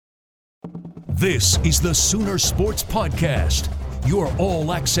This is the Sooner Sports Podcast, your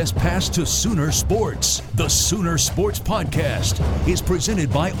all-access pass to Sooner Sports. The Sooner Sports Podcast is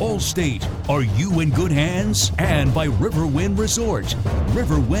presented by Allstate. Are you in good hands? And by Riverwind Resort.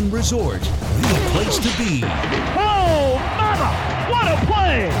 Riverwind Resort, the place to be. Oh, mama! What a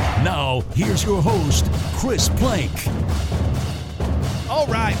play! Now, here's your host, Chris Plank. All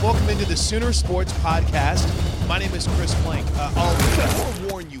right, welcome into the Sooner Sports Podcast. My name is Chris Plank. I'll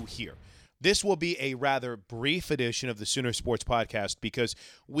forewarn you here. This will be a rather brief edition of the Sooner Sports Podcast because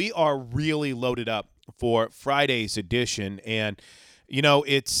we are really loaded up for Friday's edition. And, you know,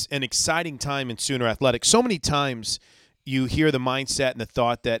 it's an exciting time in Sooner Athletics. So many times you hear the mindset and the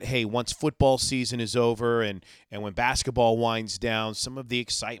thought that, hey, once football season is over and when basketball winds down, some of the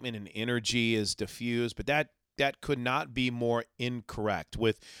excitement and energy is diffused. But that could not be more incorrect.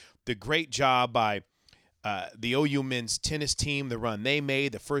 With the great job by the OU men's tennis team, the run they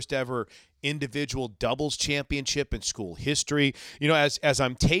made, the first ever individual doubles championship in school history. You know, as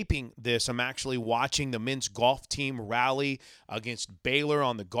I'm taping this, I'm actually watching the men's golf team rally against Baylor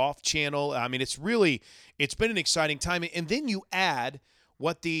on the Golf Channel. I mean, it's been an exciting time. And then you add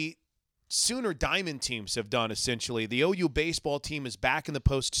what the Sooner Diamond teams have done, essentially. The OU baseball team is back in the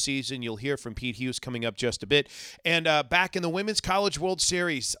postseason. You'll hear from Pete Hughes coming up just a bit. And back in the Women's College World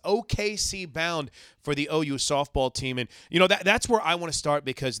Series, OKC bound for the OU softball team. And, you know, that's where I want to start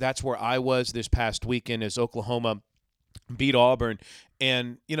because that's where I was this past weekend as Oklahoma beat Auburn.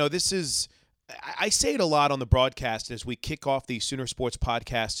 And, you know, this is – I say it a lot on the broadcast as we kick off the Sooner Sports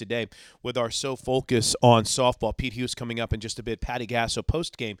Podcast today with our focus on softball. Pete Hughes coming up in just a bit. Patty Gasso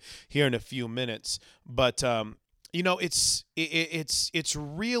post-game here in a few minutes. But, you know, it's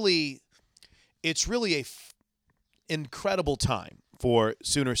really a incredible time for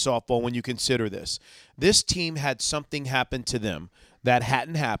Sooner softball when you consider this. This team had something happen to them that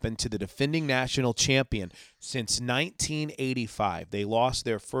hadn't happened to the defending national champion since 1985. They lost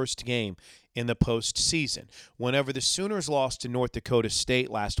their first game in the postseason. Whenever the Sooners lost to North Dakota State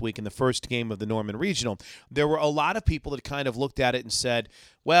last week in the first game of the Norman Regional, there were a lot of people that kind of looked at it and said,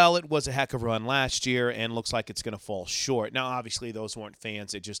 well, it was a heck of a run last year and looks like it's going to fall short. Now, obviously, those weren't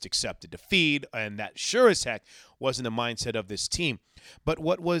fans that just accepted defeat, and that sure as heck wasn't the mindset of this team. But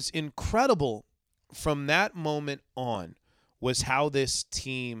what was incredible from that moment on was how this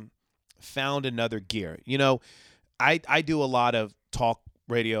team found another gear. You know, I do a lot of talk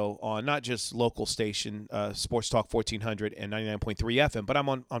radio on not just local station, Sports Talk 1400 and 99.3 FM, but I'm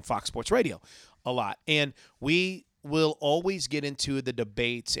on Fox Sports Radio a lot. And we will always get into the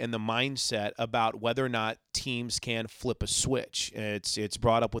debates and the mindset about whether or not teams can flip a switch. It's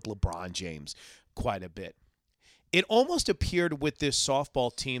brought up with LeBron James quite a bit. It almost appeared with this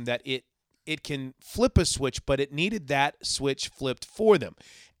softball team that it can flip a switch, but it needed that switch flipped for them.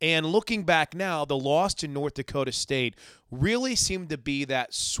 And looking back now, the loss to North Dakota State really seemed to be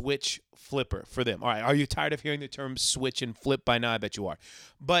that switch flipper for them. All right, are you tired of hearing the term switch and flip by now? I bet you are.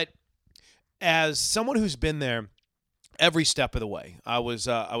 But as someone who's been there every step of the way, I was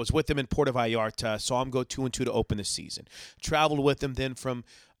with them in Puerto Vallarta, saw them go 2-2 to open the season. Traveled with them then from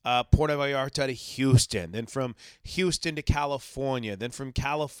Puerto Vallarta to Houston, then from Houston to California, then from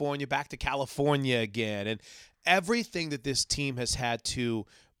California back to California again. And everything that this team has had to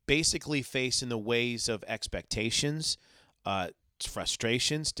basically face in the ways of expectations,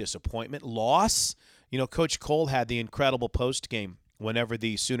 frustrations, disappointment, loss. You know, Coach Cole had the incredible post game whenever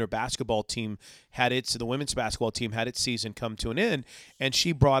the Sooner basketball team the women's basketball team had its season come to an end, and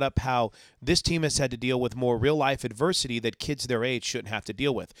she brought up how this team has had to deal with more real-life adversity that kids their age shouldn't have to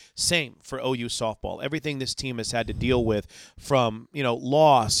deal with. Same for OU softball. Everything this team has had to deal with, from, you know,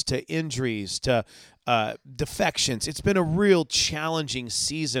 loss to injuries to defections. It's been a real challenging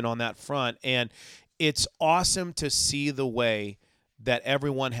season on that front, and it's awesome to see the way that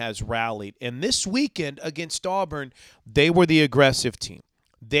everyone has rallied. And this weekend against Auburn, they were the aggressive team.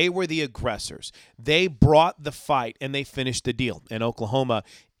 They were the aggressors. They brought the fight, and they finished the deal. And Oklahoma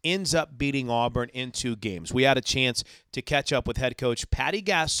ends up beating Auburn in 2 games. We had a chance to catch up with head coach Patty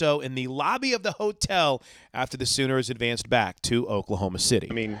Gasso in the lobby of the hotel after the Sooners advanced back to Oklahoma City.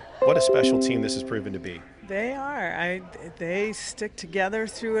 I mean, what a special team this has proven to be. They are. They stick together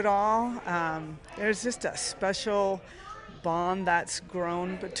through it all. There's just a special bond that's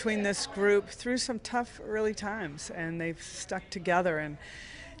grown between this group through some tough early times, and they've stuck together, and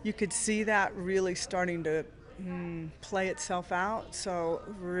you could see that really starting to play itself out. So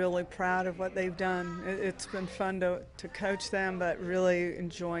really proud of what they've done. It's been fun to coach them, but really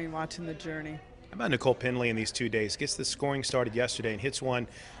enjoying watching the journey. How about Nicole Penley in these 2 days? Gets the scoring started yesterday and hits one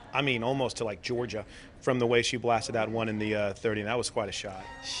I mean, almost to like Georgia from the way she blasted that one in the 30. And that was quite a shot.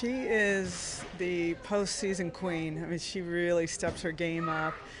 She is the postseason queen. I mean, she really steps her game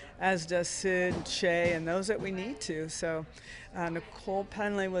up, as does Sid, Shea, and those that we need to. So Nicole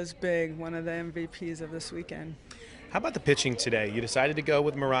Penley was big, one of the MVPs of this weekend. How about the pitching today? You decided to go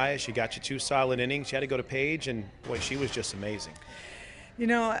with Mariah. She got you 2 solid innings. You had to go to Paige, and boy, she was just amazing. You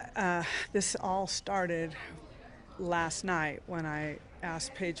know, this all started last night when I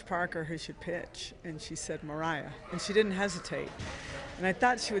asked Paige Parker who should pitch, and she said Mariah, and she didn't hesitate. And I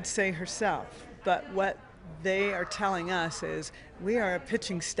thought she would say herself, but what they are telling us is we are a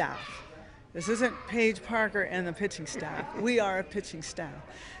pitching staff. This isn't Paige Parker and the pitching staff. We are a pitching staff.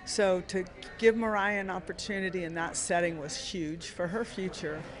 So to give Mariah an opportunity in that setting was huge for her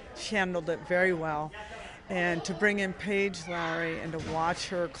future. She handled it very well. And to bring in Paige Lowry and to watch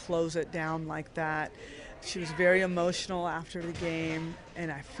her close it down like that, she was very emotional after the game,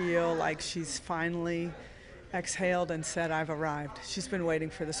 and I feel like she's finally exhaled and said, I've arrived. She's been waiting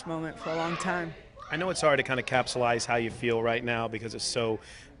for this moment for a long time. I know it's hard to kind of capsulize how you feel right now because it's so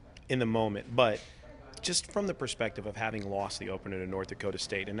in the moment, but just from the perspective of having lost the opener to North Dakota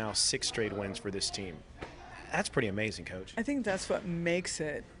State and now 6 straight wins for this team, that's pretty amazing, Coach. I think that's what makes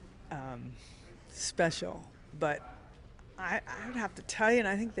it special, but I would have to tell you, and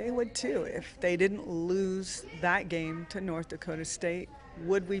I think they would too, if they didn't lose that game to North Dakota State,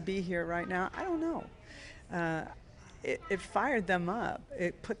 would we be here right now? I don't know. It fired them up.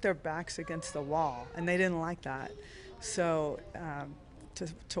 It put their backs against the wall, and they didn't like that. So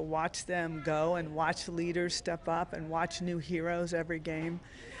to watch them go and watch leaders step up and watch new heroes every game,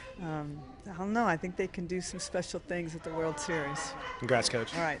 I don't know. I think they can do some special things at the World Series. Congrats,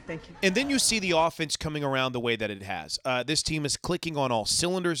 Coach. All right, thank you. And then you see the offense coming around the way that it has. This team is clicking on all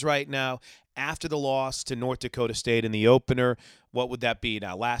cylinders right now. After the loss to North Dakota State in the opener, what would that be?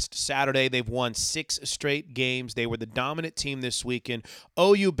 Now, last Saturday, they've won 6 straight games. They were the dominant team this weekend.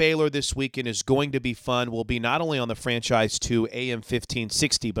 OU Baylor this weekend is going to be fun. Will be not only on the Franchise 2 AM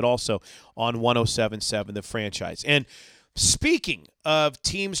 1560, but also on 107.7, the Franchise. And speaking of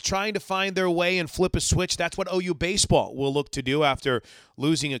teams trying to find their way and flip a switch, that's what OU baseball will look to do after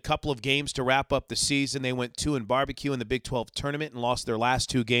losing a couple of games to wrap up the season. They went 2-barbecue in the Big 12 tournament and lost their last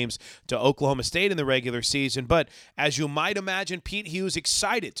 2 games to Oklahoma State in the regular season. But as you might imagine, Pete Hughes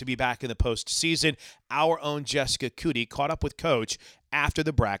excited to be back in the postseason. Our own Jessica Cootie caught up with Coach after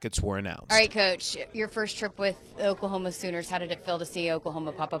the brackets were announced. All right, Coach, your first trip with the Oklahoma Sooners, how did it feel to see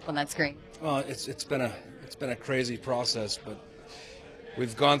Oklahoma pop up on that screen? Well, it's been a crazy process, but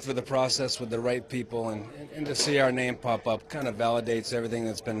we've gone through the process with the right people, and to see our name pop up kind of validates everything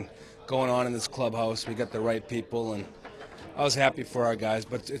that's been going on in this clubhouse. We got the right people, and I was happy for our guys,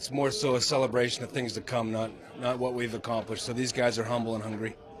 but it's more so a celebration of things to come, not what we've accomplished. So these guys are humble and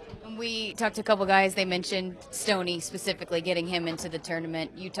hungry. We talked to a couple guys. They mentioned Stoney specifically, getting him into the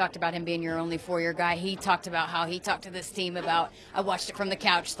tournament. You talked about him being your only 4-year guy. He talked about how he talked to this team about, I watched it from the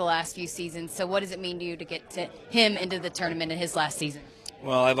couch the last few seasons. So what does it mean to you to get to him into the tournament in his last season?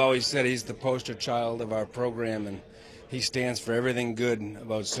 Well, I've always said he's the poster child of our program, and he stands for everything good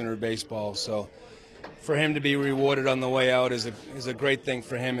about Sooner baseball. So for him to be rewarded on the way out is a great thing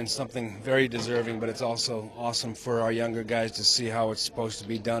for him and something very deserving, but it's also awesome for our younger guys to see how it's supposed to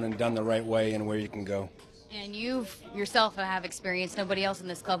be done and done the right way and where you can go. And you yourself have experience. Nobody else in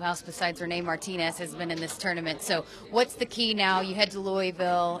this clubhouse besides Renee Martinez has been in this tournament. So what's the key now? You head to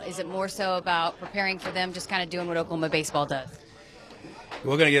Louisville. Is it more so about preparing for them, just kind of doing what Oklahoma baseball does?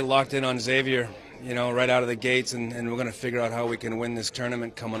 We're going to get locked in on Xavier, right out of the gates, and we're going to figure out how we can win this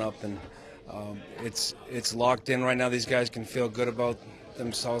tournament coming up. And it's locked in right now. These guys can feel good about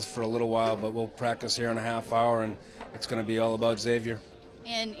themselves for a little while, but we'll practice here in a half hour, and it's going to be all about Xavier.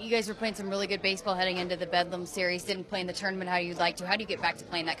 And you guys were playing some really good baseball heading into the Bedlam series. Didn't play in the tournament how you'd like to. How do you get back to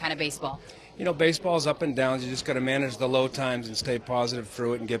playing that kind of baseball? Baseball's up and downs. You just got to manage the low times and stay positive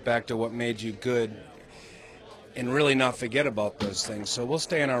through it and get back to what made you good and really not forget about those things. So we'll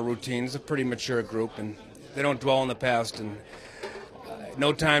stay in our routine. It's a pretty mature group, and they don't dwell in the past, and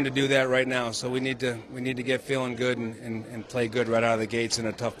no time to do that right now. So we need to get feeling good and play good right out of the gates in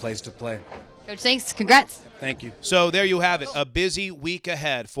a tough place to play. Coach, thanks. Congrats. Thank you. So there you have it, a busy week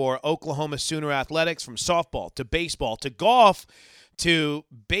ahead for Oklahoma Sooner athletics, from softball to baseball to golf to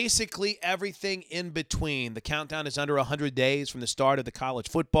basically everything in between. The countdown is under 100 days from the start of the college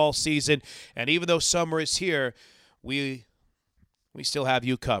football season, and even though summer is here, we we still have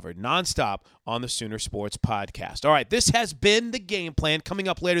you covered nonstop on the Sooner Sports Podcast. All right, this has been the game plan. Coming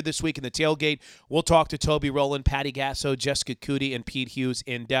up later this week in the tailgate, we'll talk to Toby Rowland, Patty Gasso, Jessica Cootie, and Pete Hughes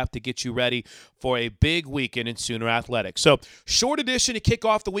in depth to get you ready for a big weekend in Sooner athletics. So, short edition to kick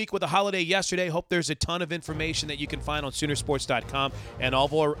off the week with a holiday yesterday. Hope there's a ton of information that you can find on Soonersports.com and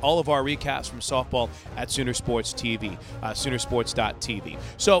all of our recaps from softball at Sooner Sports TV, Soonersports.tv.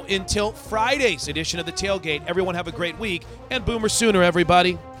 So, until Friday's edition of the tailgate, everyone have a great week, and Boomer Sooner,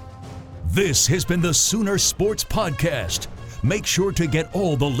 everybody. This has been the Sooner Sports Podcast. Make sure to get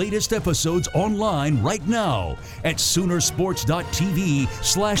all the latest episodes online right now at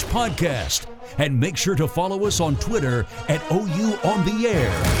Soonersports.tv/podcast. And make sure to follow us on Twitter at OU On The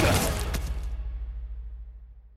Air.